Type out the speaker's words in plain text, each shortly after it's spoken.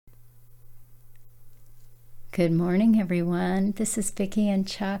Good morning, everyone. This is Vicki and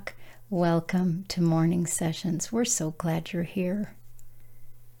Chuck. Welcome to Morning Sessions. We're so glad you're here.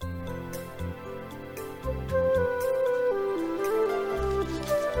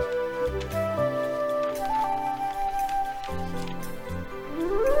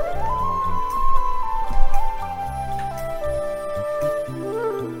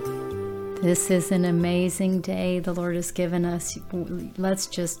 This is an amazing day the Lord has given us. Let's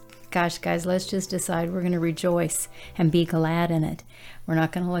just decide we're going to rejoice and be glad in it. We're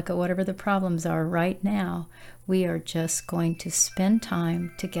not going to look at whatever the problems are right now. We are just going to spend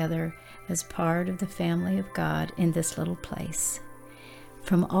time together as part of the family of God in this little place.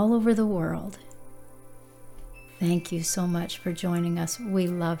 From all over the world, thank you so much for joining us. We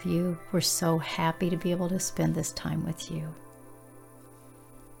love you. We're so happy to be able to spend this time with you.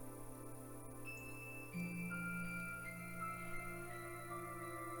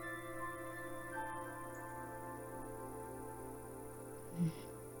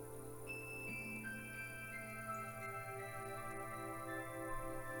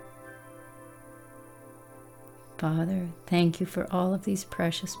 Father, thank you for all of these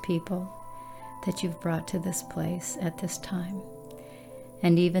precious people that you've brought to this place at this time.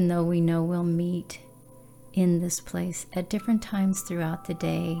 And even though we know we'll meet in this place at different times throughout the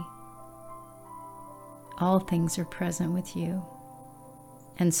day, all things are present with you.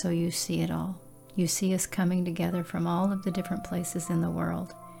 And so you see it all. You see us coming together from all of the different places in the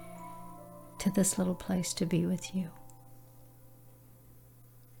world to this little place to be with you.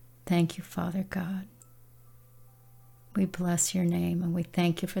 Thank you, Father God. We bless your name and we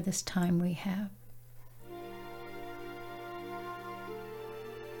thank you for this time we have.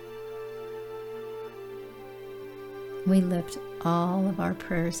 We lift all of our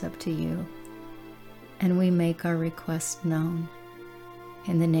prayers up to you and we make our requests known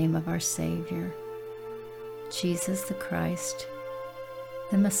in the name of our Savior, Jesus the Christ,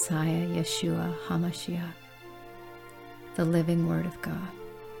 the Messiah, Yeshua HaMashiach, the living Word of God.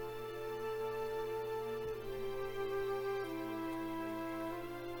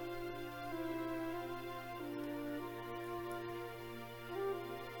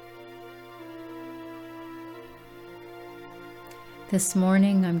 This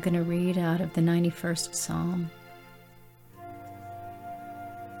morning I'm going to read out of the 91st Psalm.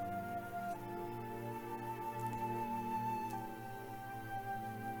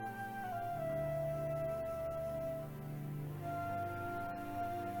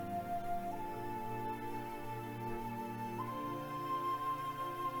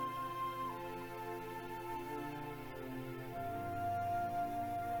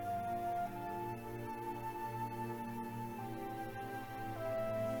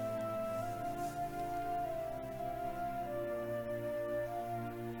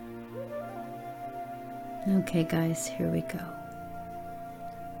 Okay, guys, here we go.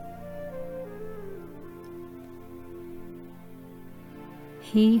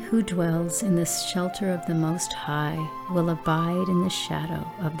 He who dwells in the shelter of the Most High will abide in the shadow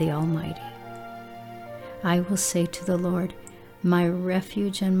of the Almighty. I will say to the Lord, my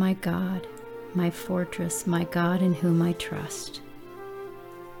refuge and my God, my fortress, my God in whom I trust.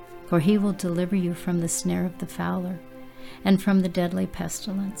 For he will deliver you from the snare of the fowler and from the deadly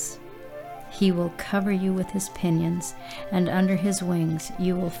pestilence. He will cover you with his pinions, and under his wings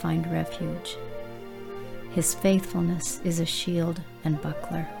you will find refuge. His faithfulness is a shield and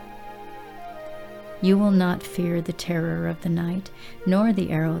buckler. You will not fear the terror of the night, nor the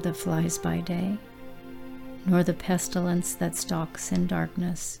arrow that flies by day, nor the pestilence that stalks in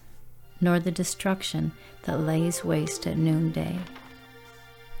darkness, nor the destruction that lays waste at noonday.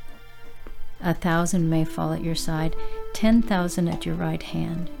 1,000 may fall at your side, 10,000 at your right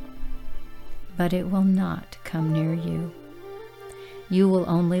hand, but it will not come near you. You will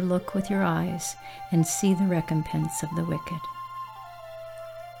only look with your eyes and see the recompense of the wicked.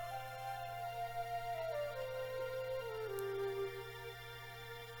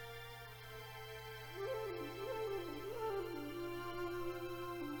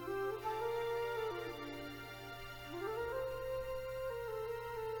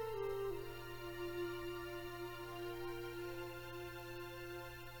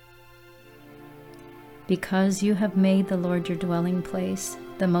 Because you have made the Lord your dwelling place,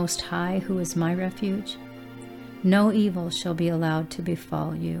 the Most High, who is my refuge, no evil shall be allowed to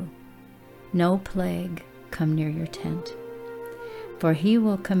befall you, no plague come near your tent. For he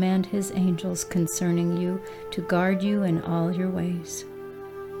will command his angels concerning you to guard you in all your ways.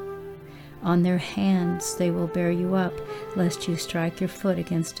 On their hands they will bear you up, lest you strike your foot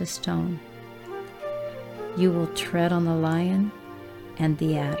against a stone. You will tread on the lion and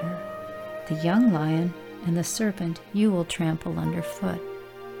the adder, the young lion and the serpent you will trample underfoot.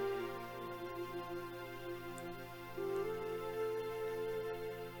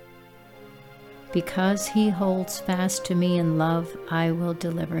 Because he holds fast to me in love, I will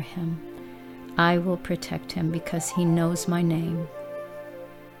deliver him. I will protect him because he knows my name.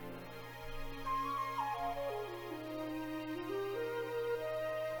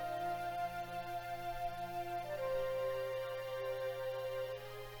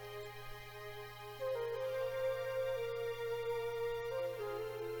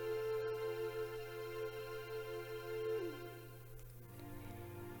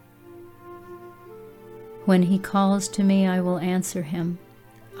 When he calls to me, I will answer him.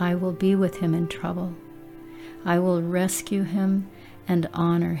 I will be with him in trouble. I will rescue him and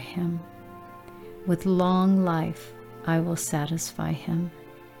honor him. With long life, I will satisfy him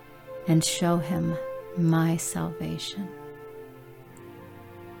and show him my salvation.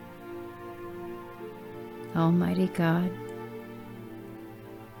 Almighty God,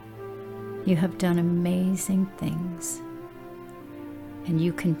 you have done amazing things, and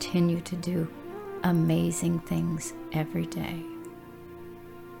you continue to do amazing things every day.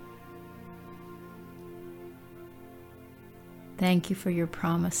 Thank you for your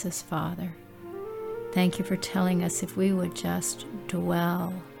promises, Father. Thank you for telling us if we would just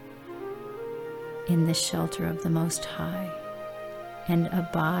dwell in the shelter of the Most High and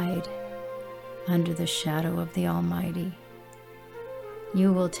abide under the shadow of the Almighty,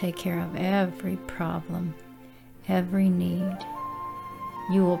 you will take care of every problem, every need.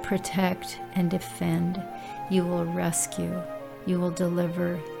 You will protect and defend. You will rescue. You will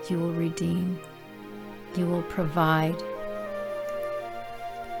deliver. You will redeem. You will provide.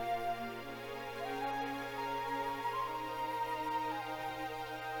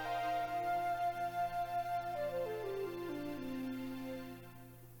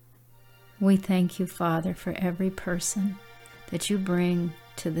 We thank you, Father, for every person that you bring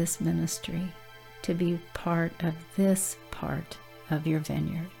to this ministry to be part of this part of your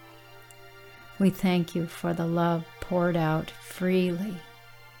vineyard. We thank you for the love poured out freely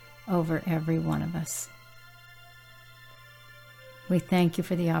over every one of us. We thank you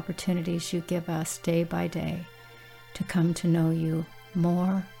for the opportunities you give us day by day to come to know you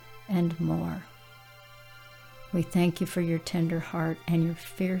more and more. We thank you for your tender heart and your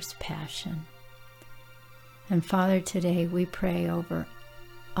fierce passion. And Father, today we pray over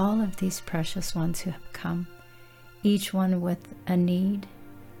all of these precious ones who have come, each one with a need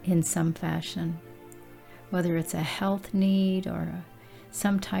in some fashion, whether it's a health need or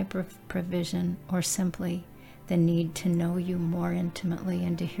some type of provision, or simply the need to know you more intimately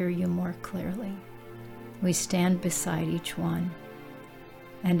and to hear you more clearly. We stand beside each one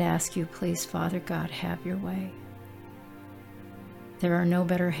and ask you, please, Father God, have your way. There are no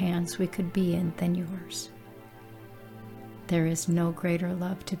better hands we could be in than yours. There is no greater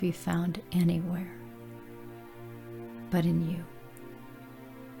love to be found anywhere but in you.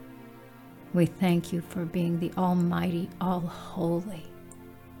 We thank you for being the Almighty, all-holy,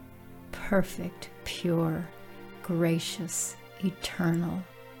 perfect, pure, gracious, eternal,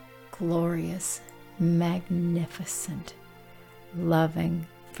 glorious, magnificent, loving,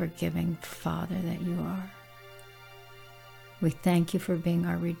 forgiving Father that you are. We thank you for being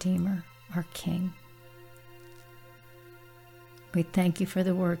our Redeemer, our King. We thank you for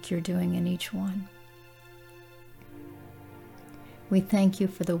the work you're doing in each one. We thank you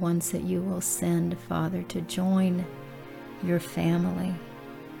for the ones that you will send, Father, to join your family,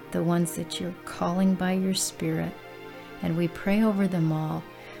 the ones that you're calling by your Spirit, and we pray over them all.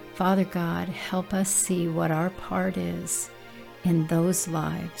 Father God, help us see what our part is in those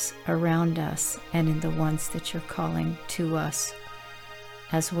lives around us and in the ones that you're calling to us,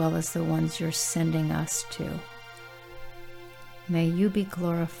 as well as the ones you're sending us to. May you be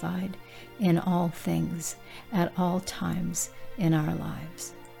glorified in all things, at all times in our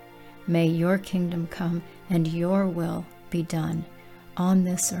lives. May your kingdom come and your will be done on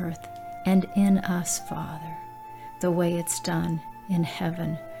this earth and in us, Father, the way it's done in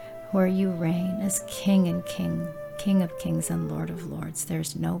heaven, where you reign as King and King, King of kings and Lord of lords.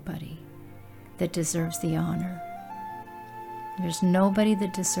 There's nobody that deserves the honor. There's nobody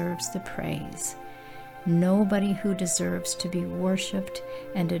that deserves the praise. Nobody who deserves to be worshiped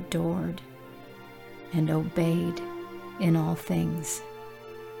and adored and obeyed in all things.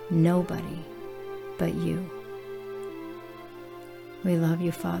 Nobody but you. We love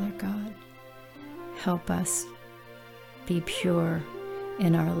you, Father God. Help us be pure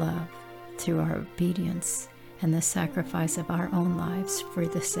in our love through our obedience and the sacrifice of our own lives for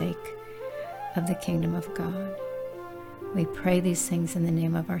the sake of the kingdom of God. We pray these things in the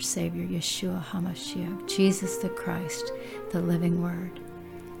name of our Savior, Yeshua HaMashiach, Jesus the Christ, the living Word.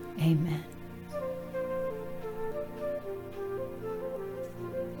 Amen.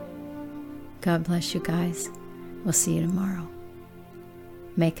 God bless you guys. We'll see you tomorrow.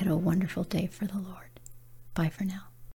 Make it a wonderful day for the Lord. Bye for now.